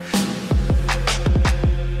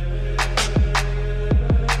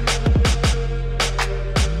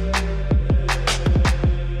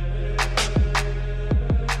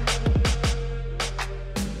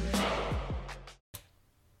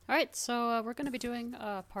So we're going to be doing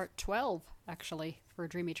part 12, actually, for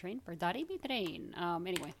Dreamy Train, for Dreamy Train.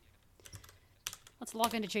 Anyway, let's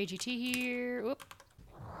log into JGT here. Whoop.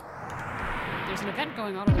 There's an event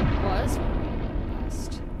going on, or there was when we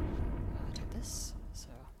last did this, so...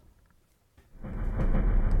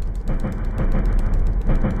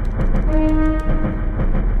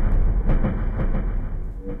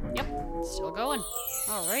 Yep, still going.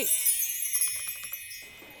 Alright.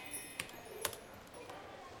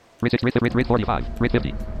 Read 6, read 45, read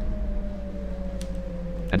 50.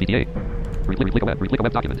 NVDA. Read a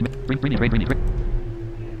web document. Dreamy train.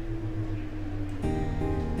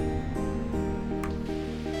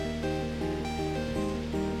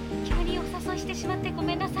 急にお誘いしてしまってご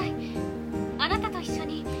めんなさい。あなたと一緒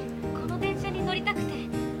にこの電車に乗りたくて。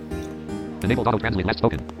 Enabled auto translate last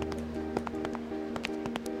spoken.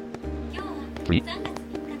 今日は 3. 3月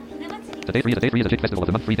3日のひな祭り。 Today 3 is a chick festival of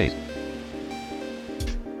the month 3 days.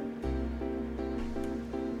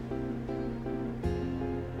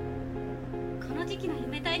 この時期の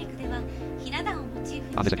夢大陸ではひな壇をモチーフ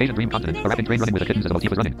に On this occasion, Dream Continent, a rapid train running with the kittens as the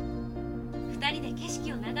motif is running. 2人で景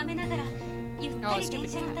色を眺めながらゆった Oh, り stupid 電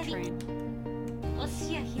車の cat 旅。 train. お寿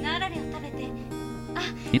司やひなあられを食べて、あ、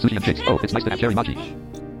 Eat sushi and chicks. Oh, it's nice to have cherry mochi.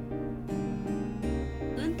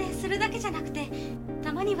 運転するだけじゃなくて、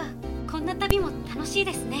たまにはこんな旅も楽しい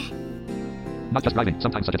ですね。 Not just driving,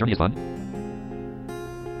 sometimes such a journey is fun.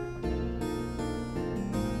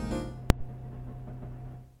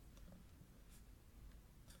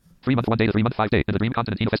 Three-month 1 day to 3-month 5 day in the Dream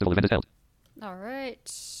Continent Eno Festival event is held. Alright.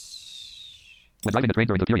 When driving the train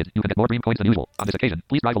during the period, you can get more Dream coins than usual. On this occasion,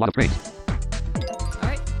 please drive a lot of trains.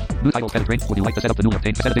 Alright. New title, Pet Train. Would you like to set up the newly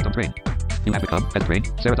obtained Set a Dictum Train? You have become Pet Train.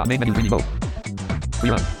 Seraton main menu Dreamy mode.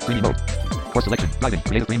 Rerun. Dreamy mode. Course selection. Driving.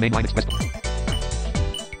 Creative Dream main line express.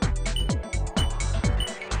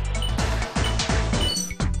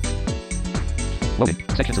 Loading.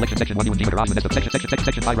 Section selection. Section 1 UNG garage Modesto.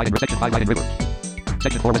 Section 5 right in section 5 right in river.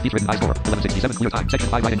 Section 4 West East Ridden I Store. 1167 clear time. Section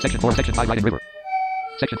 5 right in section 4 section 5 right in river.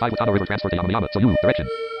 Section 5 Watano River transfer to Yamayama. So you direction.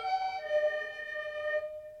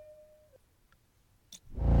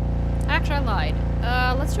 Actually, I lied.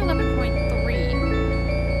 Let's do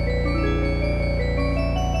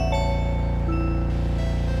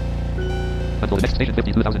 11.3. Until the next station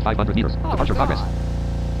 52,500 meters. Oh, Departure God. progress.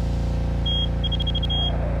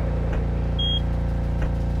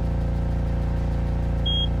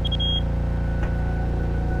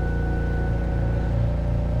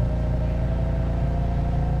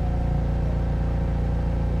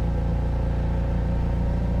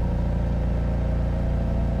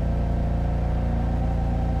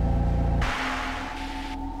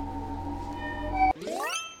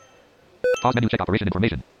 Pause menu check operation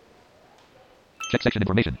information. Check section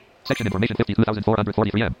information. Section information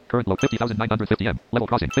 52,443 M. Current load 50,950 M. Level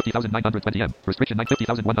crossing 50,920 M. Restriction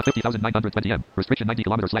 50,920 M. Restriction 90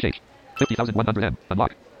 kilometers /h. 50,100 M.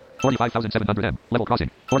 Unlock. 45,700 M. Level crossing.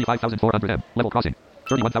 45,400 M. Level crossing.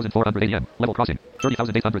 31,480 M. Level crossing.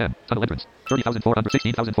 30,800 M. Tunnel entrance. 30,400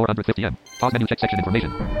 16,450 M. Pause menu check section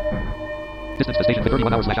information. Distance to station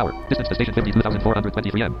 31 hours /hour. Distance to station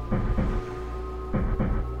 52,423 M.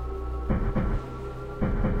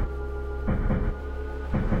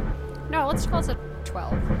 No, let's call it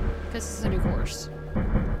 12. Because this is a new course.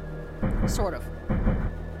 Sort of.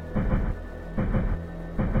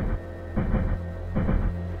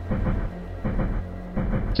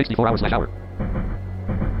 /64 hours /hour.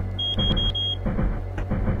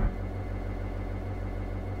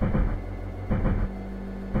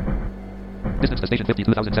 Distance to station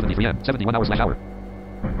 52,073 M. 71 hours /hour.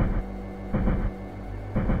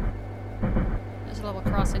 There's a level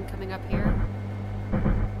crossing coming up here.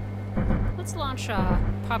 Let's launch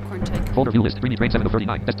Popcorn Tycoon. Folder view list. Dreamy Train 7 of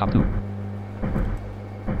 39. Desktop 2.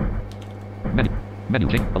 Menu.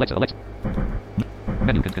 Change. Alexa.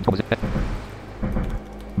 Menu can control.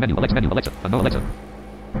 Menu. Alexa. No Alexa.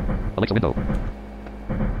 Alexa window.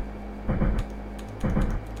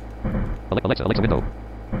 Alexa window.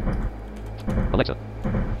 Alexa.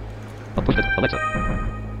 Push it. Alexa.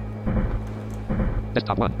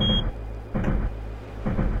 Desktop 1.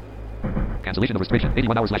 Cancellation of restriction.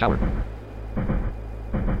 81 hours /hour.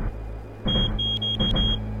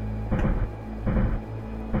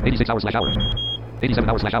 /6 hours /hour. 87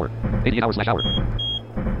 hours /hour. 88 hours /hour.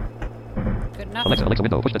 Good enough. Alexa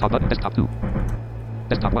window. Push the top button. Desktop 2.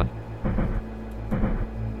 Desktop 1.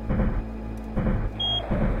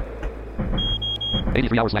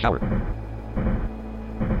 /83 hours /hour.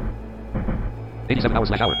 87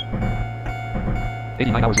 hours /hour.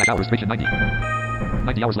 89 hours /hour. Restriction 90.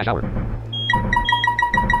 90 hours /hour.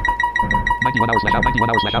 91 hours /hour. 91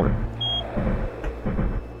 hours /hour.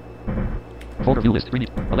 Folder view list. Dreamy.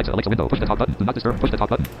 Alexa window. Push the talk button. Do not disturb. Push the talk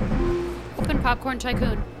button. Open Popcorn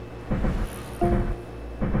Tycoon.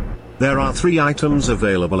 There are 3 items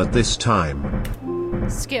available at this time.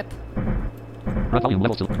 Skip. Run volume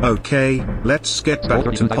level still. Okay, let's get back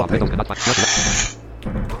to popping.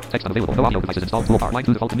 Text unavailable. No audio devices installed. Toolbar. Line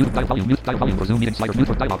to default. Mute. Dial volume. Mute. Dial volume for Zoom meeting. Slider. Mute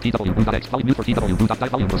for dialog. TW. Boot.x. Volume. Mute for TW. Boot. Dial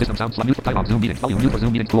volume for system sound. Mute for dialog. Zoom meeting. Volume. Mute for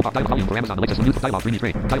Zoom meeting. Toolbar. Dial volume for Amazon Alexa. Mute for dialog. Dreamy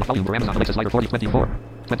Train. Dial volume for Amazon Alexa. Slider 40. 24.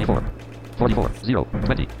 24. 44. 0.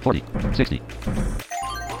 20. 40. 60.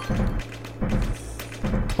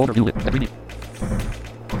 Folder view list. Dreamy.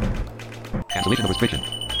 Cancellation of restriction.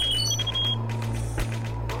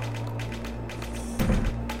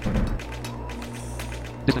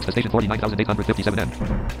 Distance to station 49,857 m.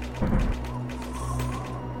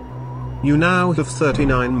 You now have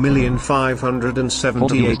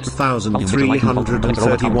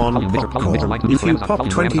 39,578,331 popcorn. If you pop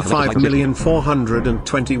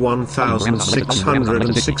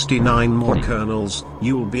 25,421,669 more kernels,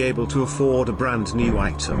 you'll be able to afford a brand new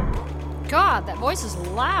item. God, that voice is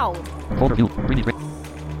loud. Folder view. Dreamy Train.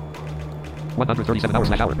 137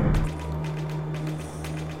 hours/hour.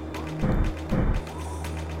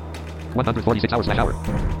 146 hours/hour.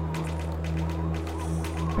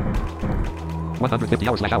 150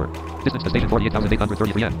 hours/hour. Distance to station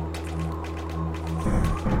 48,833 m.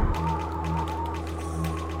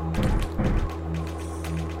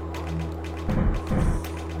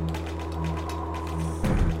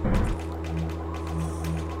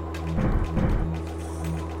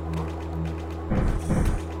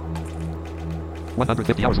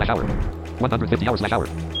 hours/hour. 150 hours/hour.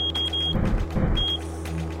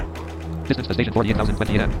 Distance to station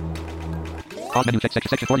 48,020 m. Pause menu check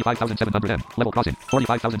section 45,700 m. Level crossing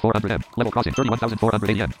 45,400 m. Level crossing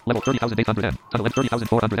 31,480 m. Level 30,800 m. Tunnel length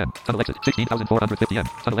 30,400 m. Tunnel exit 16,450 m.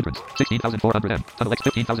 Tunnel entrance 16,400 m. Tunnel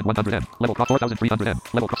exit 15,100 m. Level cross 4,300 m.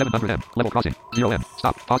 Level cross 700 m. Level crossing 0 m.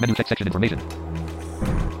 Stop. Pause menu check section information.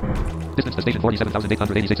 Distance to station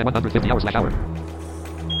 47,886 m. 150 hours/hour.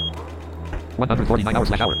 149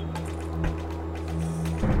 hours/hour.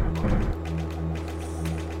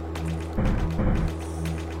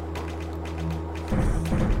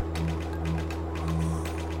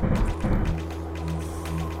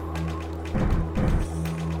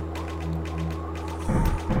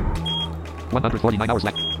 149 hours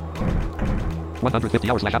left.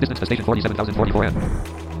 150 hours left. Distance to station 47,044 m.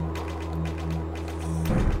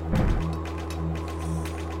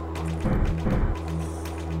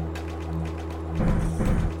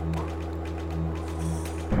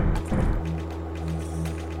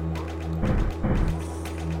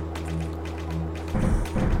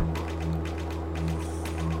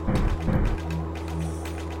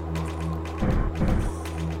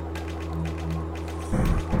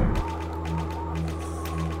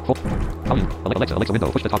 Volume. Alexa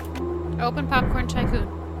window. Push the top. Open Popcorn Tycoon.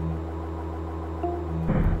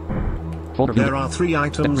 Folder view. There are 3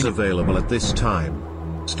 items available at this time.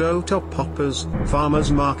 Stovetop poppers,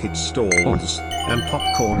 farmers market stalls, and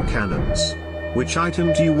popcorn cannons. Which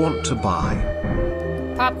item do you want to buy?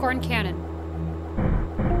 Popcorn Cannon.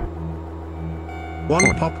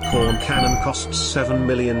 One popcorn cannon costs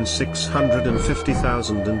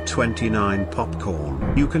 7,650,029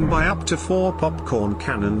 popcorn. You can buy up to 4 popcorn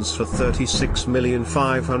cannons for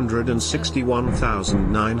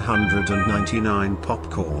 36,561,999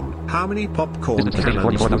 popcorn. How many popcorn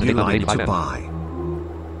cannons would you like to buy?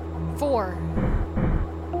 4.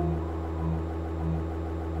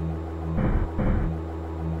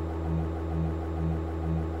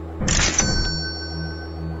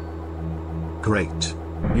 Great.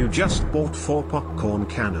 You just bought 4 popcorn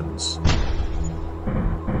cannons.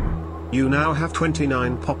 You now have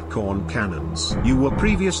 29 popcorn cannons. You were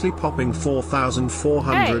previously popping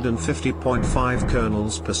 4,450.5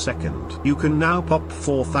 kernels per second. You can now pop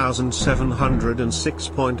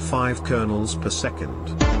 4,706.5 kernels per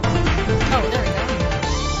second. Oh, there we go.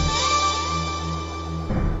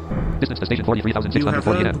 Distance to station You have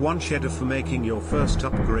 43,640 earned m. 1 cheddar for making your first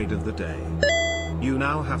upgrade of the day. You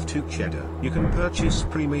now have 2 cheddar. You can purchase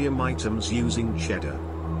premium items using cheddar.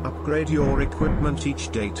 Upgrade your equipment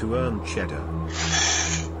each day to earn cheddar.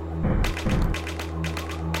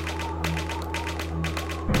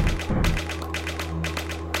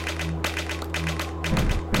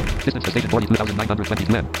 Distance to station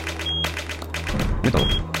 42,922 m. Window.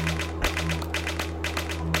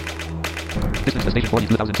 Distance to station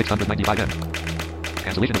 42,695 m.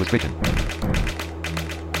 Cancellation of restriction.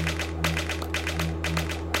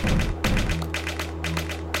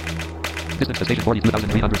 Distance to station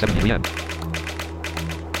 42,373 m.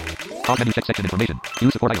 Pause menu check section information.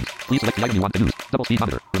 Use support items. Please select the item you want to use. Double speed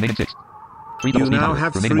monitor. Remaining 6. 3 double You speed now 100.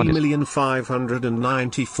 have Remaining 1 disc.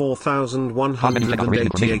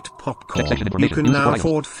 3,594,188 popcorn. Section You information. can Use now for items.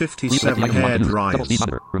 afford 57 hair Double speed dryers.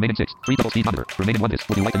 monitor. Remaining 6. 3 double speed monitor. Remaining 1 disc.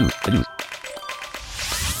 Would you like to use? To use.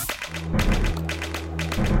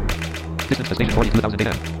 Distance to station 42,000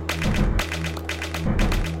 AM.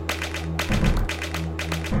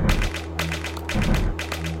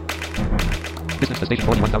 Distance to station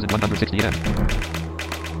 41,160 AM.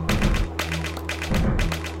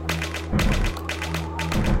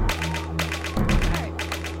 Alright.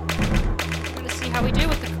 We're gonna see how we do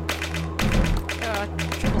with the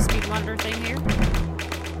triple speed monitor thing here.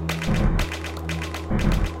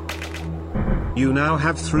 You now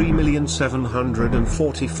have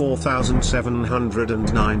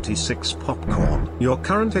 3,744,796 popcorn. Your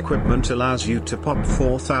current equipment allows you to pop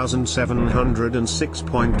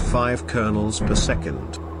 4,706.5 kernels per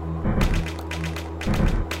second.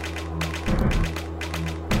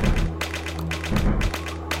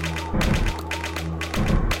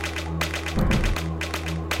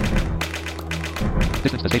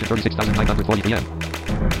 Distance to station 36,943 AM.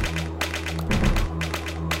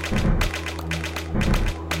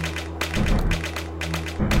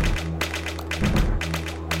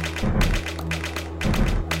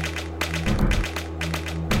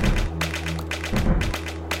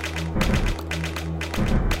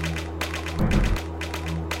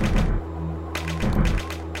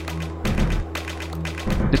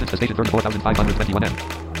 Distance to station 34,521 M.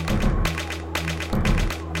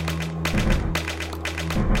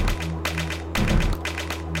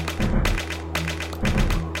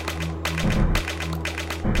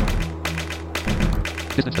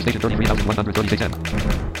 Distance to station 33,136 M.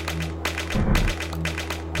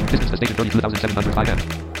 Distance to station 32,705 M.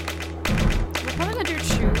 We're probably gonna do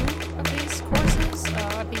 2 of these courses,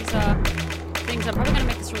 things. I'm probably gonna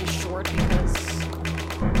make this really short because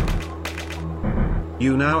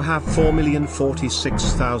You now have Distance to station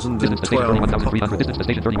 4,046,012 31,300. Distance to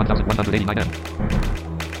station 31,189 M.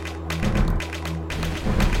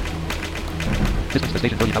 Distance to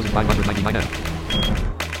station 30,599 M.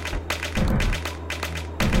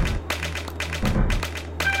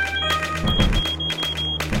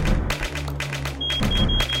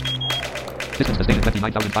 Distance to station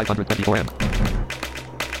 29,524 M.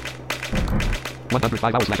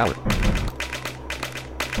 105 hours/hour.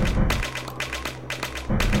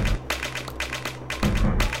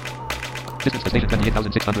 Distance to station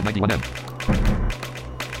 28,691 M.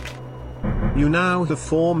 You now have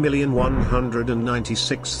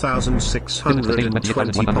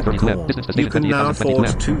 4,196,620 popcorn. You can now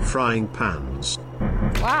afford 2 frying pans.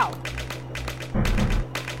 wow.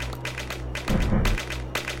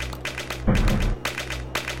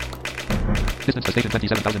 Distance to station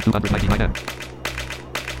 27,299 M.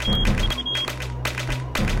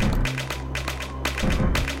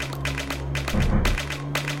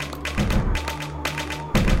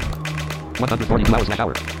 $142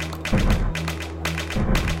 hours/hour.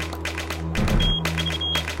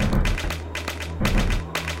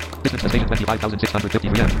 Distance to station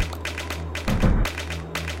 25,653 M.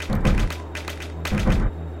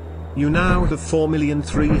 You now have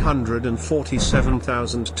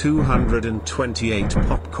 4,347,228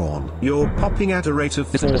 popcorn. You're popping at a rate of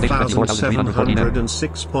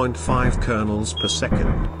 4,706.5 kernels per second.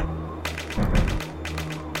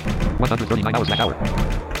 139 hours/hour.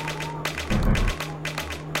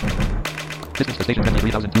 Distance to station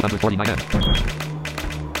 23,249 M.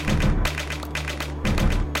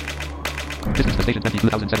 Distance to station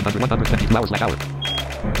 22,700. 122 hours/hour.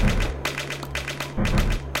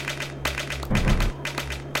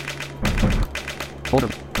 Folder.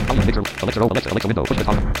 Volume mixer. Alexa window. Push the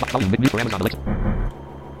top. Volume mute for Amazon Alexa.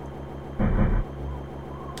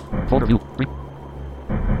 Folder view.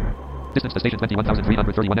 Distance to station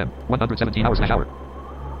 21,331 M. 117 hours/hour.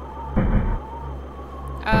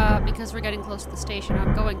 Because we're getting close to the station,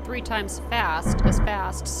 I'm going 3 times as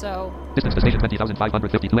fast, so Distance to station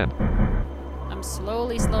 20,552 M. I'm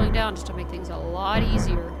slowly slowing down just to make things a lot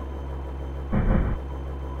easier.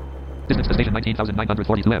 Distance to station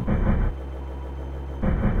 19,942 M.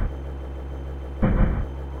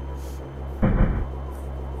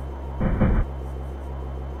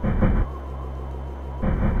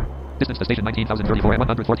 Distance to station 19,034 M.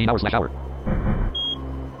 114 hours/hour.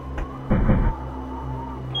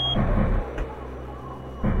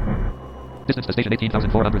 Distance to station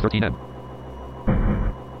 18,413 M.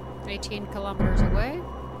 18 kilometers away.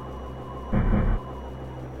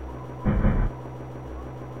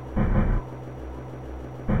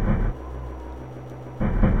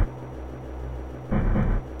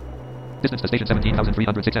 Distance to station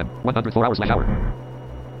 17,306 M. 104 hours/hour.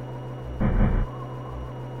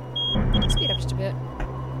 Just a bit.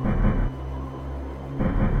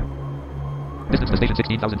 Distance to station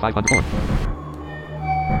 16,504.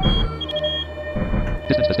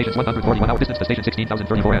 Distance to stations 141 hours. Distance to station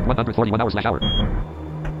 16,034 and 141 hours /hour.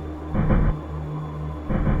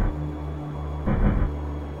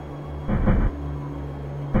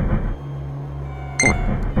 Four.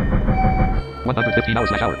 115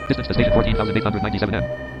 hours /hour. Distance to station 14,897 m.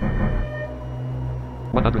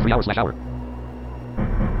 103 hours /hour.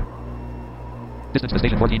 Distance to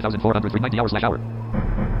station 14,490 hours /hour.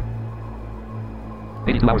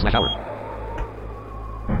 82 hours /hour.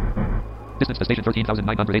 Distance to station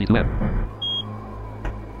 13,982 m.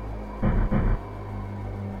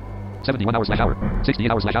 71 hours /hour.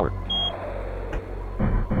 68 hours /hour.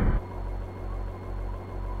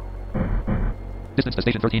 Distance to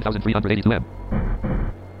station 13,382 m.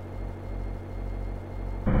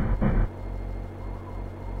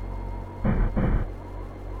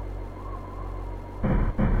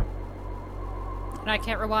 And I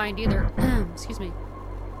can't rewind either. Excuse me.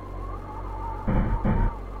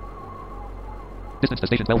 Distance to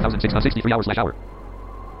station 12,663 hours /hour.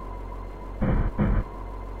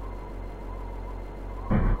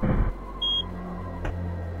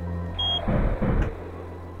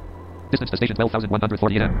 Distance to station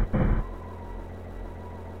 12,148 m.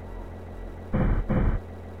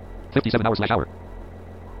 57 hours /hour.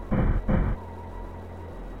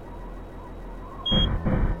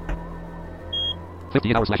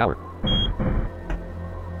 58 hours /hour.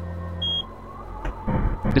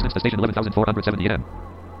 Distance to station 11,478 m.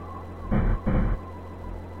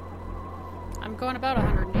 I'm going about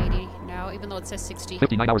 180 now, even though it says 60.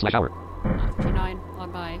 59 hours /hour. 59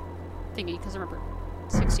 on my thingy, because remember,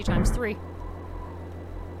 60 times 3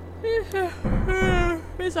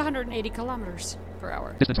 is 180 kilometers per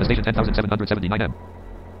hour. Distance to station 10,779 m.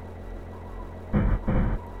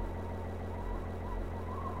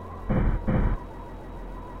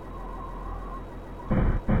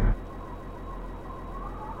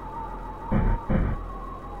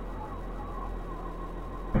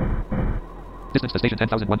 Distance to station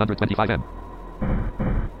 10,125 m.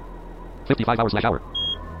 55 hours /hour.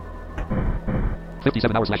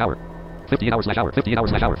 57 hours /hour. 58 hours /hour. 58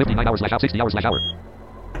 hours /hour. 59 hours /hour. 60 hours /hour.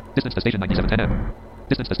 Distance to station 9710 m.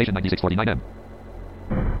 Distance to station 9649 m.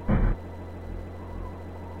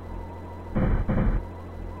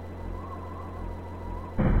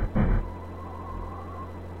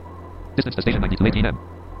 Distance to station 9218 m.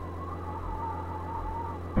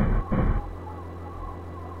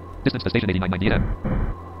 Distance to station 8998 m.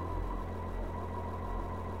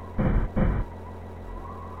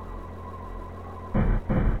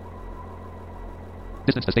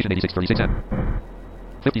 Distance to station 8636 m.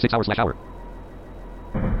 56 hours /hour.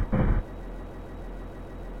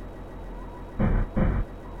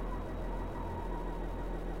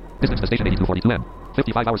 Distance to station 8242 m.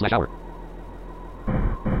 55 hours /hour.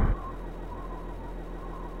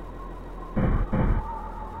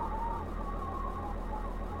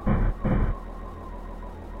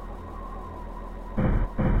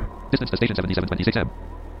 Distance to station 7726 m.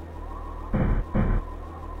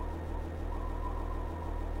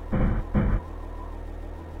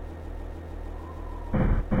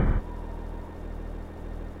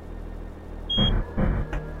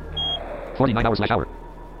 .49 hours /hour.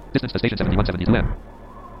 Distance to station 7172 m.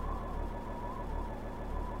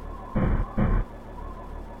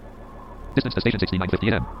 Distance to station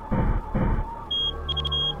 6958 m.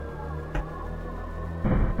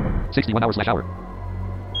 61 hours /hour.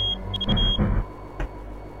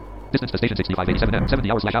 Distance to station 6587 m.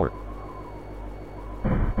 70 hours /hour.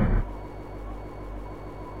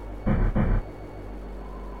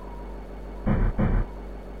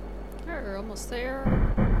 We're almost there.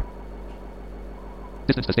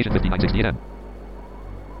 Distance to station 5968 m.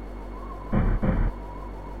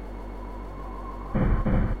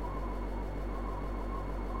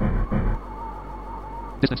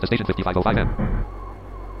 Distance to station 5505 m.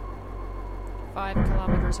 5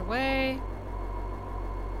 kilometers away.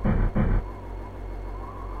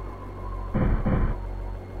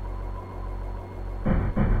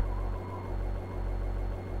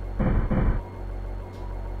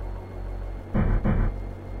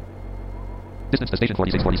 Distance to station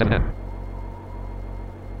 4647 m.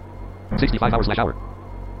 65 hours /hour.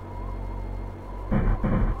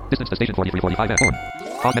 Distance to station 4345 m. Horn.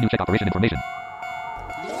 Pause menu, check operation information.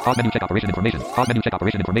 Pause menu, check operation information. Pause menu, check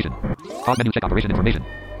operation information. Pause menu, check operation information.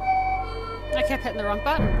 I kept hitting the wrong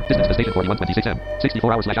button. Distance to station 4126 m.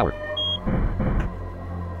 64 hours /hour.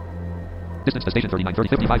 Distance to station 3930.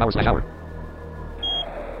 55 hours /hour.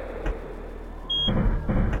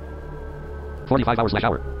 45 hours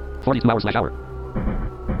 /hour. 42 hours/hour.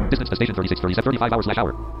 Distance to station 36, 37, 35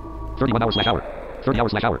 hours/hour. 31 hours/hour. 30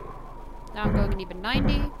 hours/hour. Now I'm going in even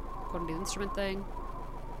 90. Going to do the instrument thing.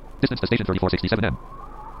 Distance to station 3467 M.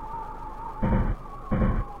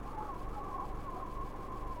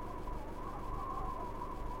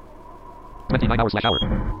 $29 hours/hour.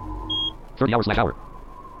 30 hours/hour.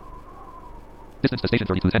 Distance to station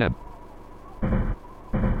 3210 M.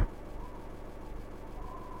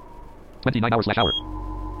 29 hours/hour.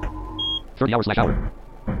 30 hours/hour.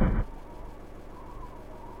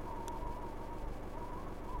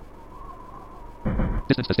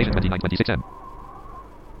 Distance to station 2926 M.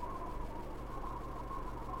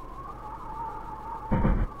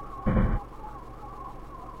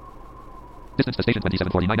 Distance to station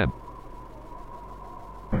 2749 M.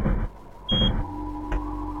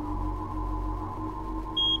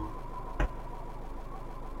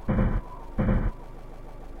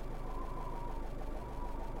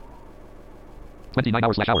 $29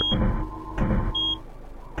 hours/hour.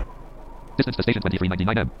 Distance to station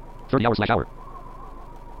 2399 M. 30 hours/hour.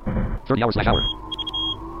 30 hours/hour.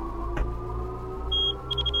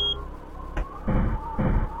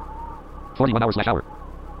 $41 hours/hour.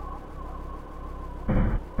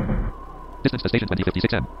 Distance to station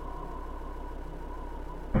 2056 M.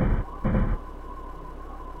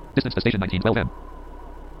 Distance to station 1912 M.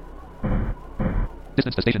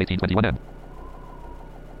 Distance to station 1821 M.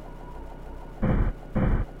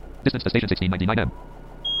 Distance to station 1699 M.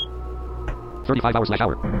 35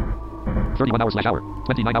 hours/hour. 31 hours/hour.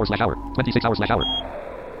 29 hours/hour. 26 hours/hour.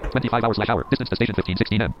 25 hours/hour. Distance to station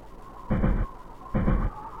 1516 M.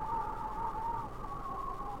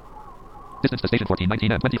 Distance to station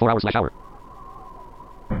 1419 M. 24 hours/hour.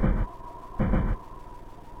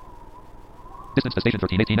 Distance to station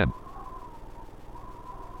 1318 M.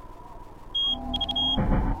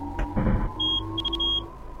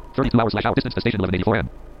 $32 hours/hour. Distance to station 1184 M.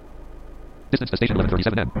 Distance to station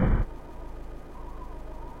 1137 M.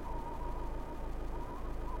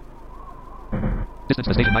 Distance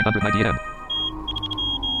to station 990 M.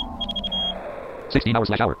 16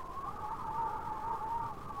 hours/hour.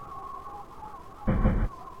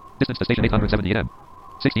 Distance to station 870 M.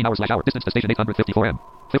 16 hours/hour. Distance to station 854 M.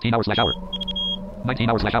 15 hours/hour. 19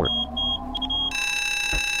 hours/hour.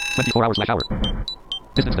 24 hours/hour.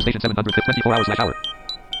 Distance to station 750. 24 hours/hour.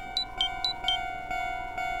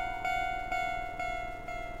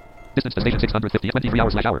 Distance to station 650. 23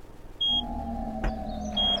 hours/hour.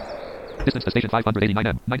 Distance to station 589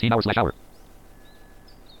 M. 19 hours/hour.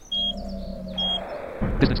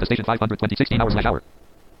 Distance to station 520. 16 hours/hour.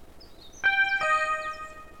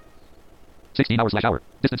 16 hours/hour.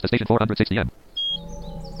 Distance to station 460 M.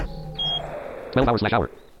 12 hours/hour.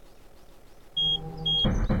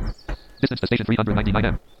 Distance to station 399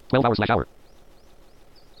 M. 12 hours/hour.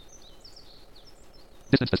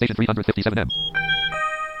 Distance to station 357 M.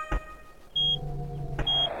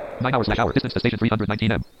 9 hours/hour. Distance to station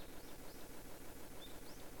 319 M.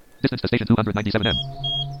 Distance to station 297 M.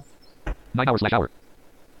 9 hours/hour.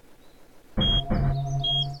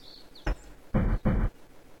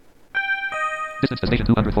 Distance to station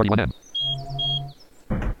 241 M.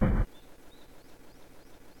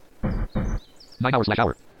 9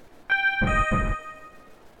 hours/hour.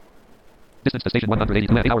 Distance to station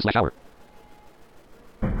 182 M. 8 hours/hour.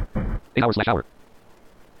 8 hours/hour.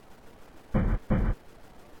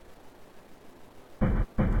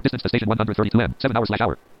 Distance to station 132 M. 7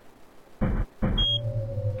 hours/hour.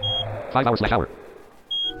 5 hours/hour.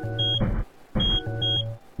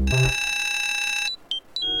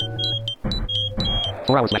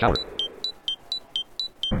 Four hours/hour.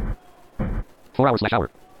 4 hours/hour.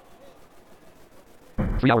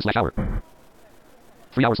 3 hours/hour.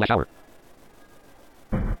 3 hours/hour.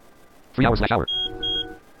 3 hours/hour.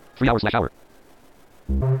 3 hours/hour.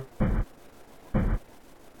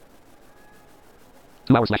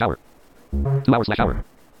 2 hours/hour. 2 hours/hour.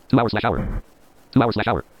 2 hours/hour. 2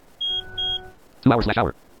 hours/hour. 2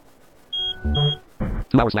 hours/hour.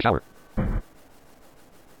 2 hours/hour.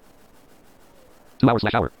 2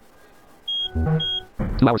 hours/hour.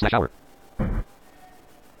 2 hours/hour.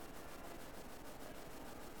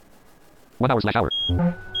 1 hour/hour.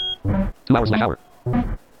 2 hours/hour.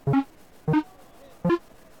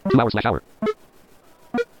 2 hours/hour.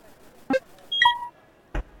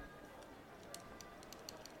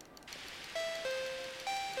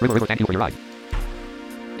 River, thank you for your ride.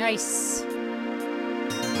 Nice.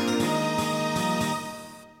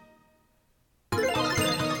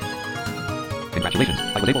 Congratulations,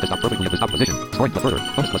 I was able to stop perfectly at the stop position, scoring the further.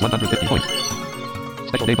 Bonus plus 150 points.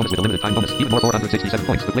 Special day bonus with a limited time bonus, even more 467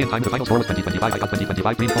 points. The play in time, the final score was 2025. I got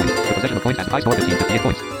 2025 green points. The possession of points has high score 1558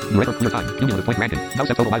 points. New record clear time. Cumulative point ranking. Now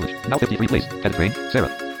set total mileage. Now 53 place. Headed train.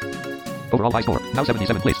 Sarah. Overall high score. Now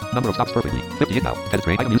 77 place. Number of stops perfectly. 58 now. Headed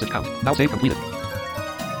train. Item usage count. Now save completed.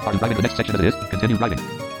 Are you driving to the next section as it is? Continue driving.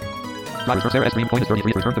 Drivers for Sarah S. Dream point is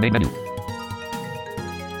 33. Return to main menu.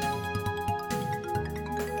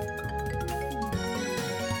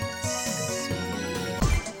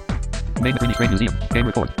 Main Dreamy Train Museum. Game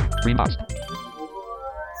record. Green box.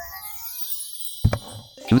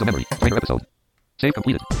 Choose a memory. Trainer episode. Save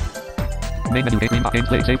completed. Main menu. Game box. Game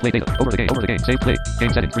play. Save play data. Over the game. Over the game. Save play.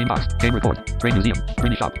 Game settings. Green box. Game record. Train museum.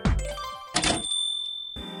 Dreamy shop.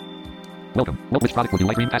 Welcome. Which product would you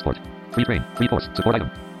like? Dream passport. Free train. Free course. Support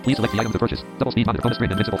item. Please select the item to purchase. Double speed monitor. Bonus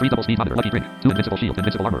sprint. Invincible. 3 double speed monitor. Lucky drink. 2 invincible shield.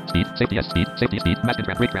 Invincible armor. Speed. Safety S. Speed. Safety speed. Mask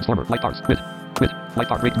and brake transformer. Light bars. Quit. Light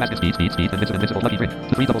bar. Brake. Mask and speed. Speed. Invincible. Lucky drink.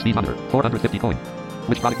 3 double speed monitor. 450 coin.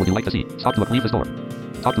 Which product would you like to see? Stop to leave the store.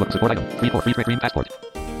 Talk to a support item. Free course. Free train. Dream passport.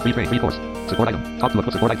 Free train. Free course. Support item. Talk to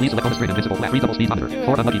a support item. Please select bonus sprint. Invincible. 3 double speed monitor.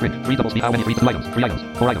 4 unlucky drink. 3 double speed. How many? 2 items. 3 items.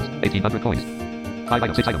 4 items. 1800 coins. 5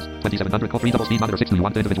 items, 6 items, 2700 coin, 3 double speed monitor, 6 do you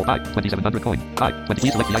want the individual 5, 2700 coin, 5, 20,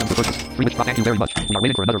 please select the item to purchase, 3 which thank you very much, we are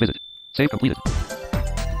waiting for another visit, save completed,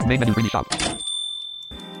 main menu Dreamy shop,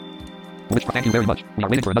 which thank you very much, we are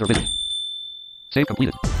waiting for another visit, save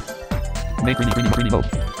completed, main Dreamy mode,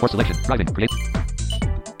 course selection, driving, create,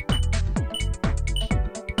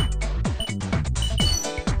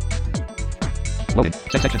 loading,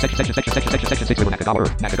 section 6 river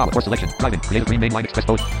Nakagawa course selection, driving, create a green main line express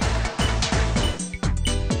boat.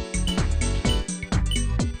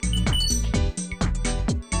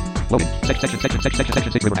 Loading. Section 6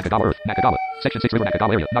 River Nakagawa Earth. Nakagawa. Section 6 River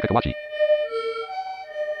Nakagawa area. Nakagawachi.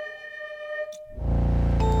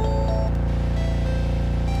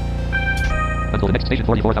 Until the next station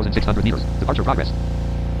 44,600 meters. Departure progress.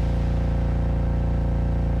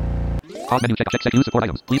 Pause menu check use support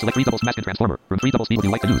items. Please select 3 double mask and transformer. From 3 double speed would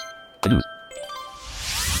you like to use? To use.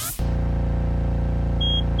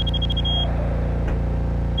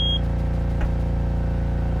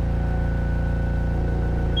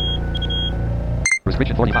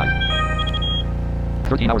 Restriction 45.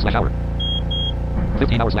 13 hours/hour.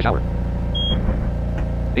 15 hours/hour.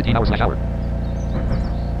 18 hours/hour.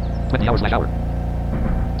 20 hours/hour.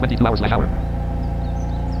 22 hours/hour.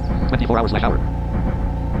 24 hours/hour.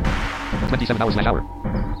 27 hours/hour.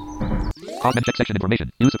 Pause and check section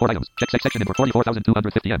information. Use support items. Check section info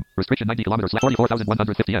 44,250 M. Restriction 90 kilometers.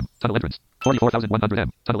 44,150 M. Tunnel entrance. 44,100 M.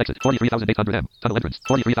 Tunnel exit. 43,800 M. Tunnel entrance.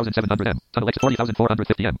 43,700 M. Tunnel exit.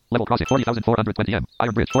 40,450 M. Level crossing. 40,420 M.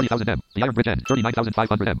 Iron Bridge. 40,000 M. The Iron Bridge end.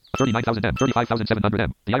 39,500 M. 39,000 M. 35,700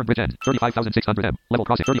 M. The Iron Bridge end. 35,600 M. Level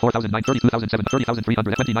crossing. 34,900. 32,700.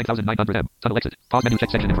 30,300. 29,900 M. Tunnel exit. Pause menu check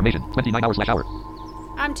section information. 29 hours/hour.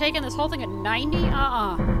 I'm taking this whole thing at 90?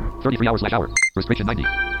 33 hours/hour. Restriction 90.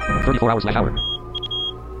 34 hours/hour.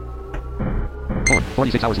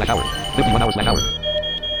 46 hours/hour. 51 hours/hour.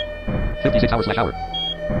 56 hours/hour.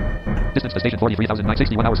 Distance to station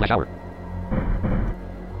 43,961 hours/hour.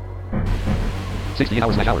 68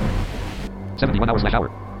 hours/hour. 71 hours/hour.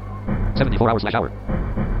 74 hours/hour.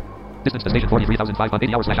 Distance to station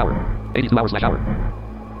 43,580 hours/hour. 82 hours/hour.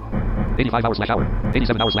 85 hours/hour.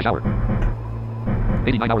 87 hours/hour.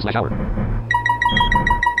 89 hours/hour.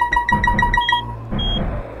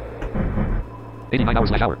 89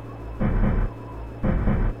 hours/hour.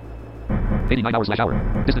 89 hours/hour.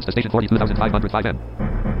 Distance to station 42,505 M.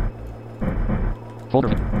 Folder.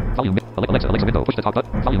 Volume. Alexa window. Push the top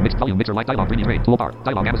button. Volume mixer light dialog. Dreamy train. Toolbar.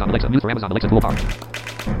 Dialog Amazon Alexa. News for Amazon Alexa toolbar.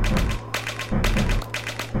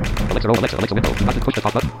 Alexa window. Do not push the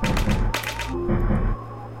top button.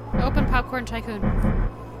 Open Popcorn Tycoon.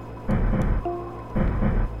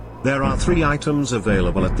 There are 3 items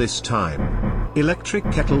available at this time.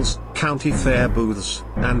 Electric kettles, county fair booths,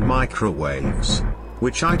 and microwaves.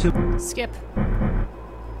 Which item? Skip.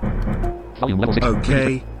 Volume level 6.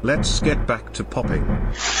 Okay, let's get back to popping.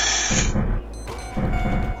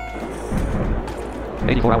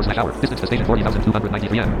 84 hours/hour. Distance to station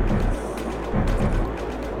 40,293 M.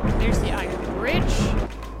 There's the Iron Bridge.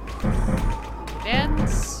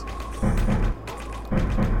 Vents.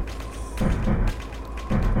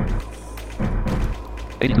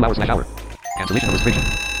 hours/hour. Cancellation of restriction.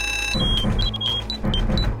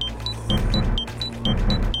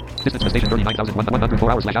 Distance to station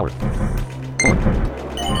 39,104 hours/hour.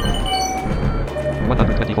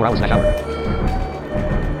 124 hours/hour.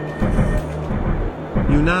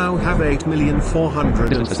 You now have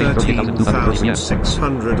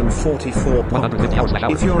 8,413,644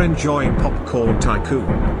 popcorn. If you're enjoying Popcorn Tycoon,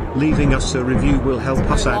 leaving us a review will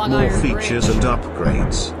help us add more features and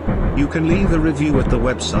upgrades. You can leave a review at the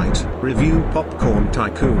website,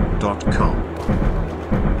 reviewpopcorntycoon.com.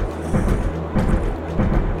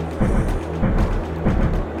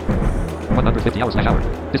 150 hours /hour.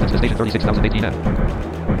 Distance to station 36,018 m.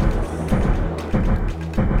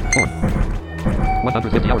 4.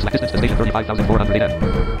 150 hours distance to station 35,408 m.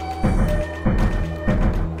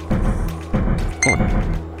 4.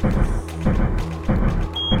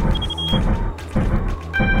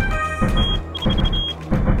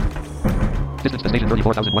 Distance to station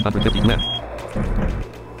 34,152 m.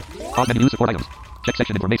 Pause menu, use support items. Check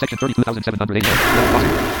section information, section 32,780 m.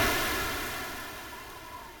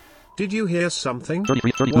 Did you hear something?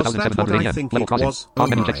 32,780 Was that what I m. think Level it crossing. was? Pause Oh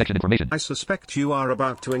menu, my. check section information. I suspect you are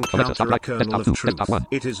about to Alexa, encounter stop a right. kernel Desktop of 2. truth. Desktop 1.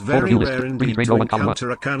 It is Folder very view list. rare 3D indeed train to row 1 column 1. encounter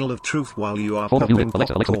a kernel of truth while you are Folder view popping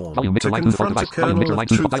Alexa, popcorn. volume mixer To line 2 default confront a device. Volume kernel mixer of line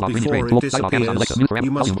 2 truth dialog 3D before train. it Dialog Amazon Alexa. disappears, Mute for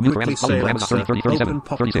you must Amazon. Volume quickly for say Amazon Alexa, 3037. open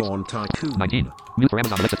 36. Popcorn Tycoon. 19. Mute for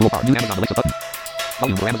Amazon Alexa toolbar. New Amazon Alexa button.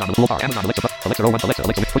 Volume for Amazon toolbar. Amazon Alexa button. Alexa row 1. Alexa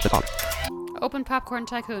push to talk. Open Popcorn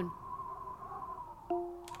Tycoon.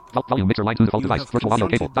 Volume mixer line 2 default You device. have Virtual audio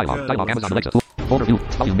cable. confronted the Dialog kernel Amazon of Alexa tool. Folder view.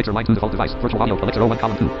 Volume mixer line 2 default device. Virtual audio. Alexa row 1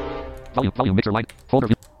 column 2. Volume mixer line. Folder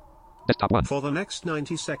view. Desktop 1. For the next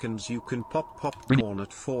 90 seconds you can pop popcorn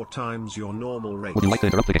at 4 times your normal rate. Would you like to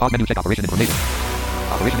interrupt the pause menu check operation information?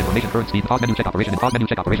 Operation information current speed. Pause menu check operation. Pause menu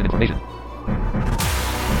check operation information.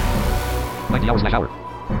 90 hours /hour.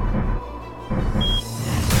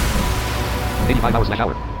 85 hours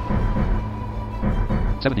 /hour.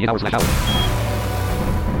 78 hours /hour.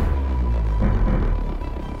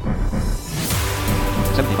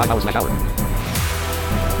 75 hours /hour.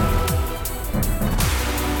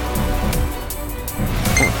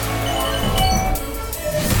 4.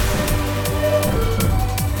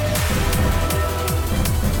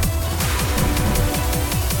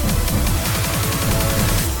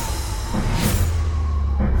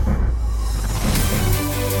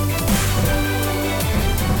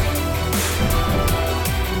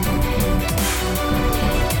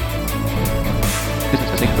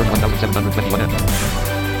 Distance to station 31,721 m.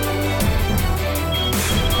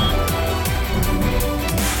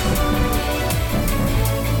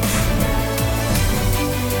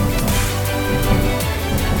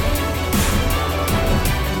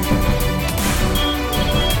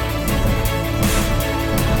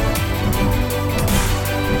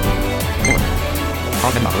 4.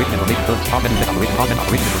 Pause menu operation information current. Pause menu check operation. Pause menu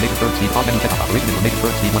operation information current speed. Pause menu check operation information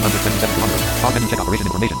current speed 127 kilometers. Pause menu check operation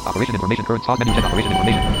information. Operation information current. Pause menu check operation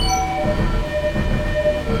information.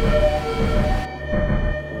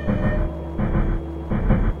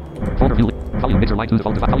 Folder view. Volume mixer line 2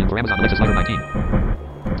 default device. Volume for Amazon Alexa slider 19.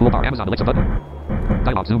 Toolbar Amazon Alexa button.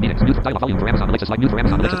 Dialog Zoom meetings. Mute for dialog volume for Amazon Alexa slide. Mute for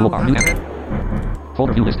Amazon Alexa toolbar. New Amazon.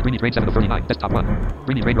 Folder view list. Greeny train 7 of 39. Desktop 1.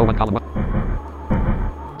 Greeny train row 1 column 1.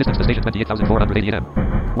 Distance to station 28,480 m.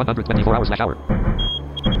 124 hours /hour.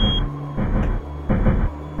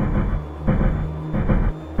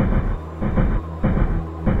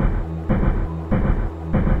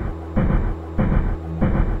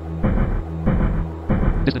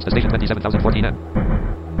 27,014 m.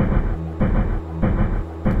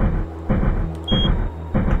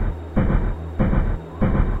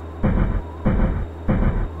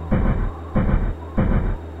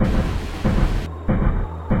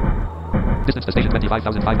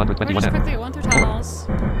 25,521 We're just m. quickly going through tunnels.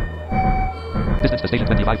 Distance to station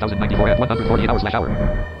 25,094 m. 148 hours /hour.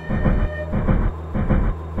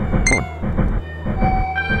 4.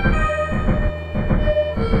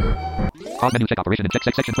 Pause menu check operation and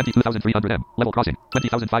check section 22,300 m. Level crossing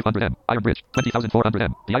 20,500 m. Iron Bridge 20,400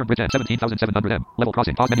 m. The Iron Bridge and 17,700 m. Level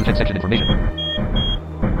crossing. Pause menu check section information.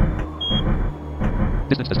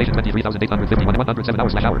 Distance to station 23,851 107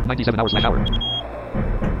 hours /hour. 97 hours /hour.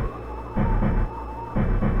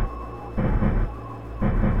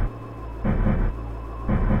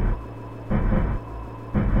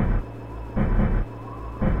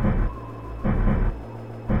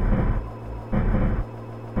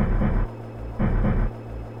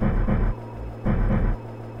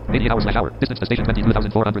 88 hours /hour. Distance to station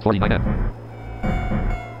 22,449 m.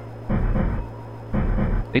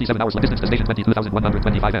 87 hours. Distance to station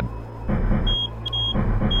 22,125 m.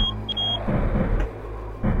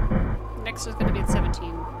 Next is going to be at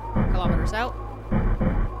 17 kilometers out.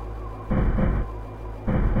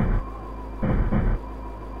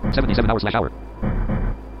 $77 /hour.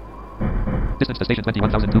 Distance to station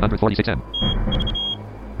 21,246 m.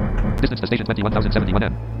 Distance to station 21,071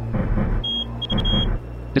 m.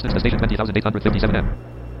 Distance to station 20,857 m.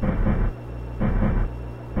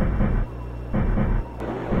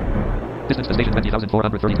 Distance to station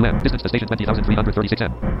 20,432 m. Distance to station 20,336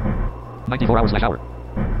 m. 94 hours /hour.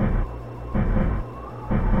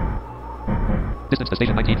 Distance to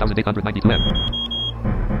station 19,892 m.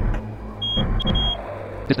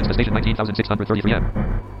 Distance to station 19,633 m.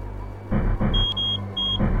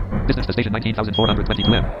 Distance to station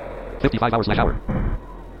 19,422 m. 55 hours slash hour.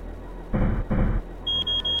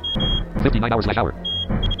 59 hours slash hour.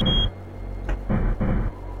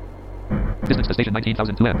 Distance to station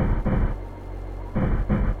 19,002 m.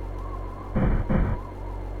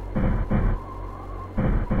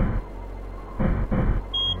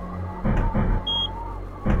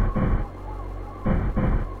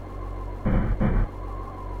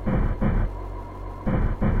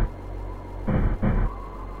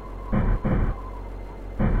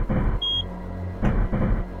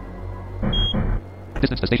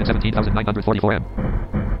 Distance to station 17,944 m.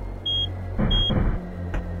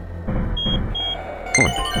 4.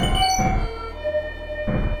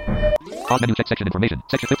 Pause menu check section information.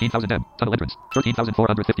 Section 15,000 m. Tunnel entrance.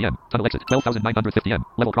 13,450 m. Tunnel exit. 12,950 m.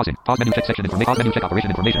 Level crossing. Pause menu check section information. Pause menu check operation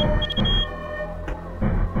information.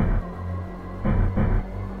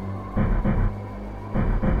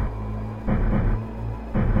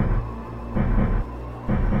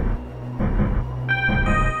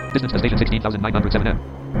 Distance to station 16,907 m.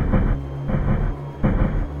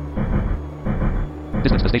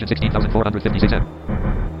 Distance to station 16,456 m.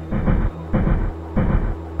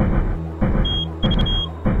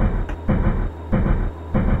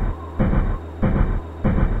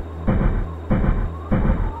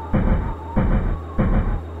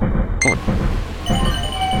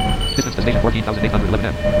 Distance to station 14,811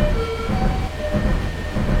 m.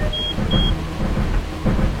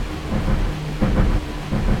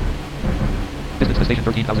 Distance to station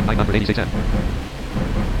 13,986 m.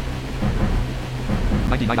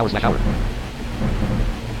 99 hours slash hour.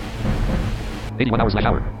 81 hours slash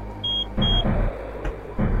hour.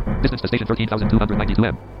 Distance to station 13,292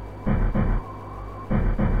 m.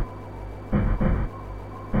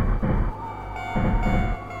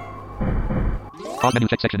 Pause menu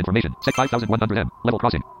check section information. Sec 5,100 m. Level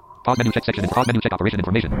crossing. Pause menu check section. Pause menu check operation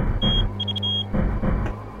information.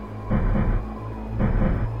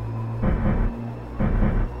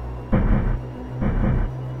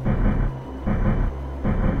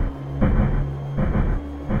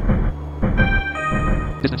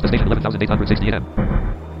 Distance to station 11,860 m.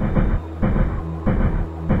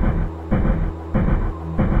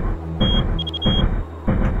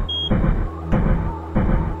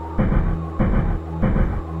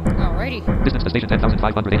 Alrighty. Distance to station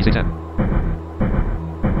 10,586 m.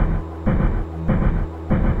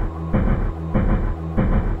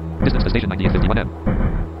 Distance to station 9851 m.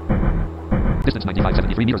 Distance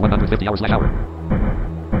 9573 meters 150 hours slash hour.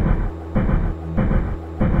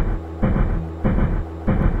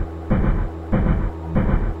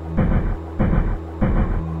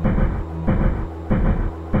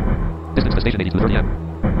 Distance to station 8230 m.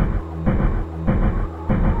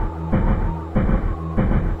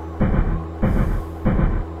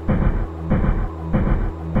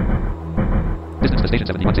 Distance to station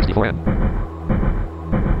 7164 m.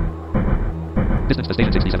 Distance to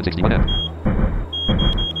station 6761 m.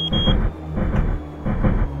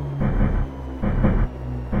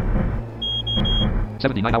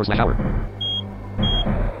 $79 slash hour.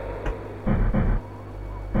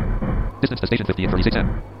 Distance to station 5836 m.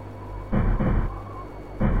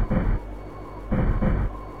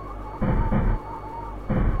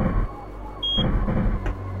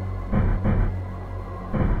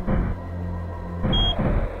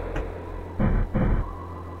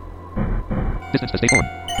 Distance to stay form.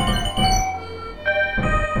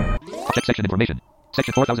 Check section information.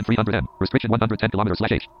 Section 4,300 m. Restriction 110 kilometers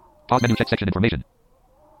slash h. Pause menu check section information.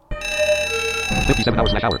 57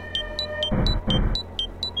 hours slash hour.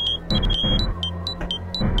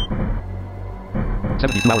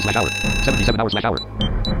 72 hours slash hour. 77 hours slash hour.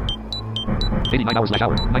 89 hours slash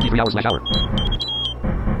hour. 93 hours slash hour.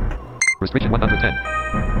 Restriction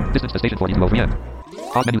 110. Distance to station 4203 m.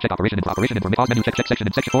 Pause menu check operation information. Pause menu check section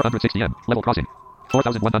in section 460 m. Level crossing.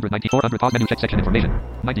 4,190 400. Pause menu check section information.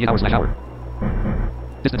 98 hours slash hour.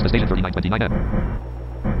 Distance to station 3929 m.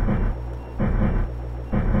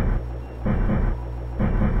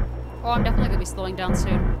 Oh, I'm definitely gonna be slowing down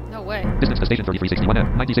soon. No way. Distance to station 3361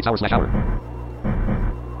 m. 96 hours slash hour.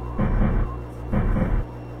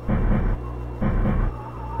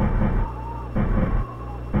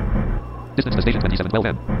 Distance to station 2712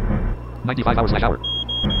 m. 95 hours slash hour.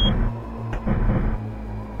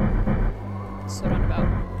 So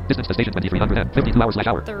roundabout. Distance to station 2300 m. 52 hours slash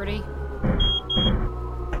hour. 30.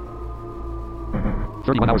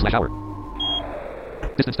 31 hours slash hour.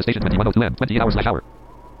 Distance to station 2102 m. 28 hours slash hour.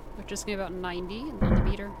 Which is gonna be about 90 on the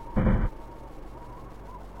meter.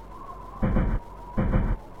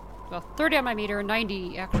 Well, 30 on my meter,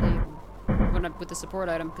 90 actually when I'm with the support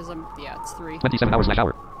item, because I'm, yeah, it's 3. 27 hours slash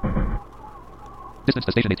hour. Distance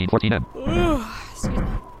to station 1814 M. Excuse me.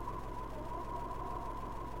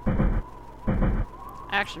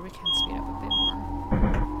 Actually, we can speed up a bit more.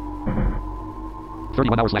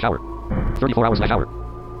 31 hours/hour. 34 hours/hour.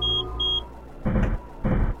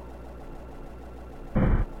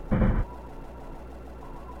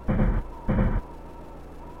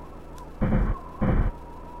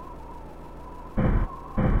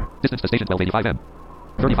 Distance to station 1285 M.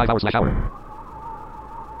 35 hours/hour.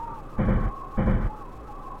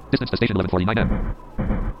 Distance to station 1149 M.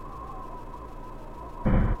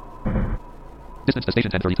 Distance to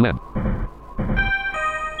station 1032 M.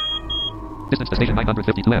 Distance to station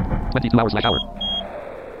 952 M. 22 hours/hour.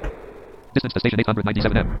 Distance to station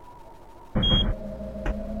 897 M.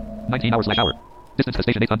 19 hours/hour. Distance to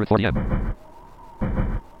station 840 M.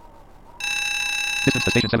 Distance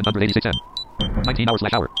to station 786 M. 19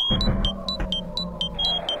 hours/hour.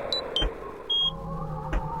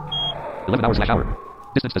 11 hours/hour.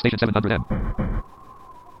 Distance to station 700 M.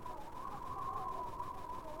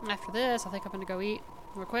 After this, I think I'm gonna go eat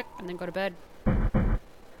real quick and then go to bed.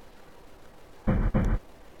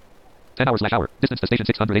 10 hours/hour. Distance to station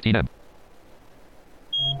 618 M.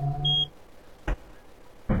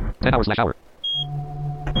 10 hours/hour.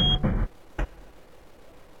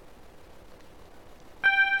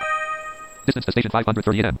 Distance to station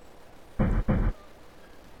 538 M.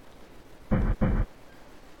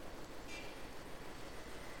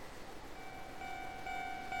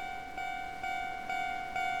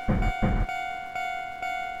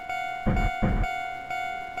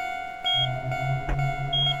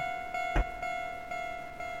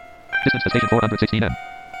 Distance to station 416 M.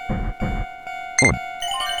 Horn.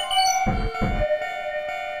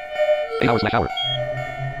 8 hours/hour.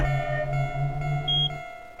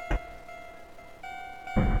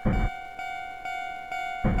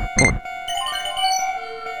 Horn.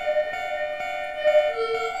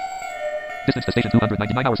 Distance to station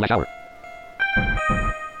 299 hours/hour.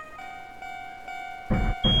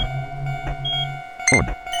 Horn.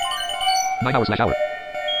 9 hours/hour.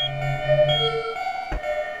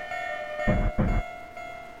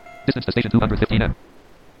 Distance to station 215 M.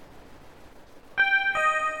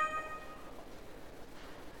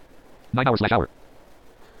 Nine hours/hour.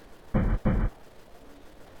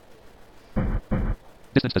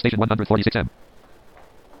 Distance to station 146 M.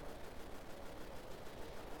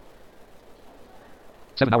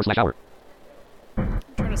 7 hours/hour. I'm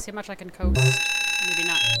trying to see how much I can coast. Maybe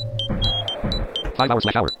not. 5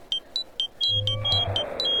 hours/hour.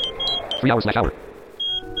 3 hours/hour.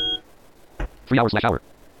 3 hours/hour.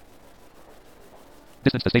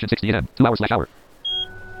 Distance to station 60 M. 2 hours/hour.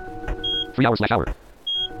 3 hours/hour.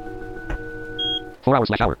 4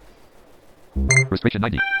 hours/hour. Restriction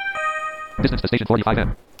 90. Distance to station 45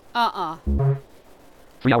 M.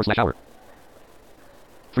 3 hours/hour.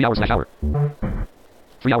 3 hours/hour.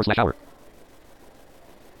 3 hours/hour.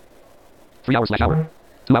 3 hours/hour.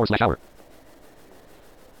 2 hours/hour.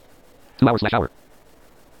 2 hours/hour.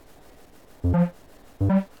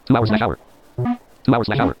 2 hours/hour. 2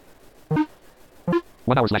 hours/hour.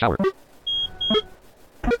 1 hour/hour.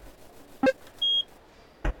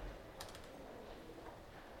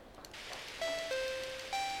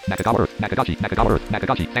 Nakagawa Earth, Nakagachi, Nakagawa Earth,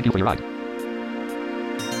 Nakagachi, thank you for your ride.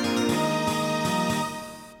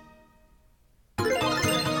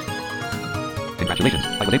 Congratulations,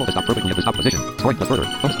 I was able to stop perfectly at the stop position. Scoring plus further,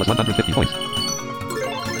 bonus plus 150 points.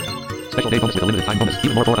 Special day bonus with a limited time bonus,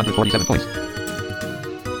 even more 447 points.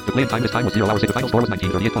 The play-in time this time was 0 hours. The final score was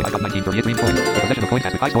 1938 points. I got 1938 green points. The possession of coins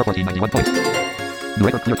has the high score 1491 points. New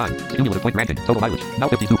record clear time. Cumulative point ranking. Total mileage.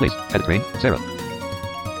 Now 52 place. Headed train. Sarah.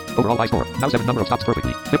 Overall high score. Now 7 number of stops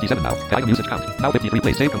perfectly. 57 now. Item usage count. Now 53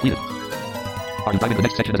 place. Save completed. Are you driving the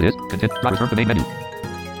next section as it is? Content. Return to main menu.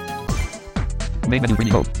 Main menu.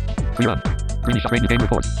 Greeny mode. Free run. Greeny shot. Rain. Game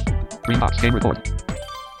report. Green box. Game report.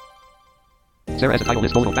 Sarah as a title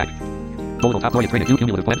is Volatile back. Volatile top lawyer train. 2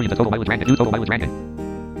 cumulative entry into total mileage ranking. 2 total mileage ranking.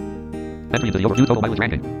 Entry into the over 2 total mileage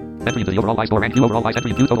ranking. Entry into the overall high score rank. 2 overall high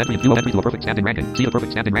entry into total entry into entry to a perfect standing ranking. See the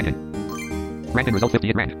perfect standing ranking. Ranking result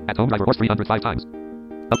 58 rank. At home driver horse 305 times.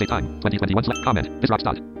 Update time 2021 select comment. This rocks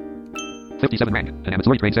dot. 57 rank. An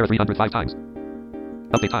Amazori train Sarah 305 times.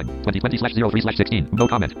 Update time 2020/03/16. No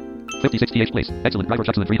comment. 56 th place. Excellent driver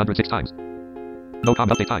Chuckson 306 times. No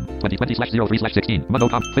comment. Update time 2020/03/16. No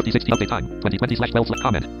comment. 56 update time 2020/12 select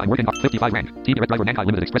comment. I'm working on 55 rank. TV Red Driver Nankai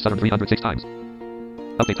Limited Express Southern 306 times.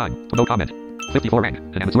 Update time. No comment. 54 rank.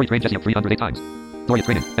 An Amazori train Jesse up 308 times. Doria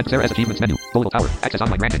training. Enter Sarah S achievements menu. Volatile tower. Access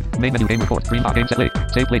online ranking. Main menu game report. Green box game set play.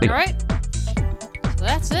 Save play data. Alright. So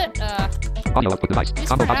that's it. Audio output device.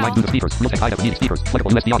 Combo box line to the speakers. Realtek high definition speakers.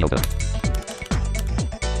 Flexible USB audio bill.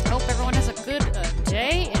 Hope everyone has a good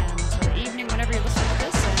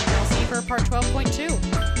Part 2.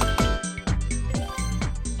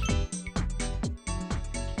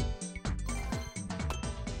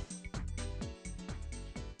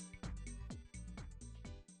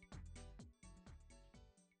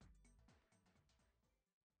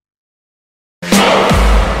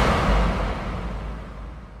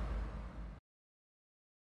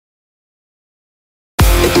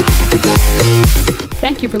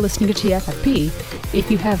 Thank you for listening to TFFP. If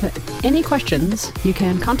you have any questions, you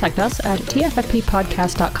can contact us at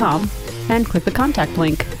tffppodcast.com and click the contact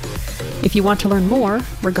link. If you want to learn more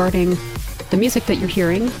regarding the music that you're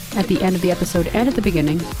hearing at the end of the episode and at the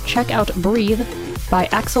beginning, check out Breathe by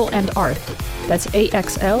Axel and Arth. That's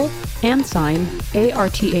AXL and sign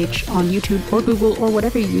ARTH on YouTube or Google or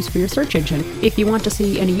whatever you use for your search engine. If you want to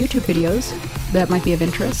see any YouTube videos that might be of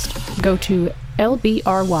interest, go to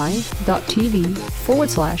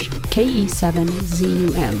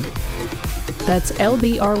lbry.tv/KE7ZUM. That's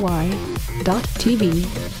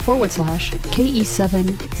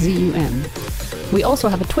lbry.tv/KE7ZUM. We also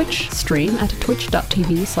have a Twitch stream at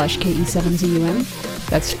twitch.tv/KE7ZUM.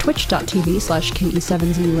 That's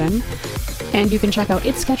twitch.tv/KE7ZUM. And you can check out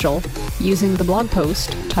its schedule using the blog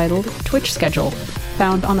post titled Twitch Schedule,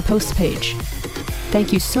 found on the posts page.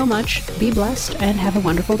 Thank you so much, be blessed, and have a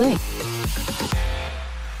wonderful day.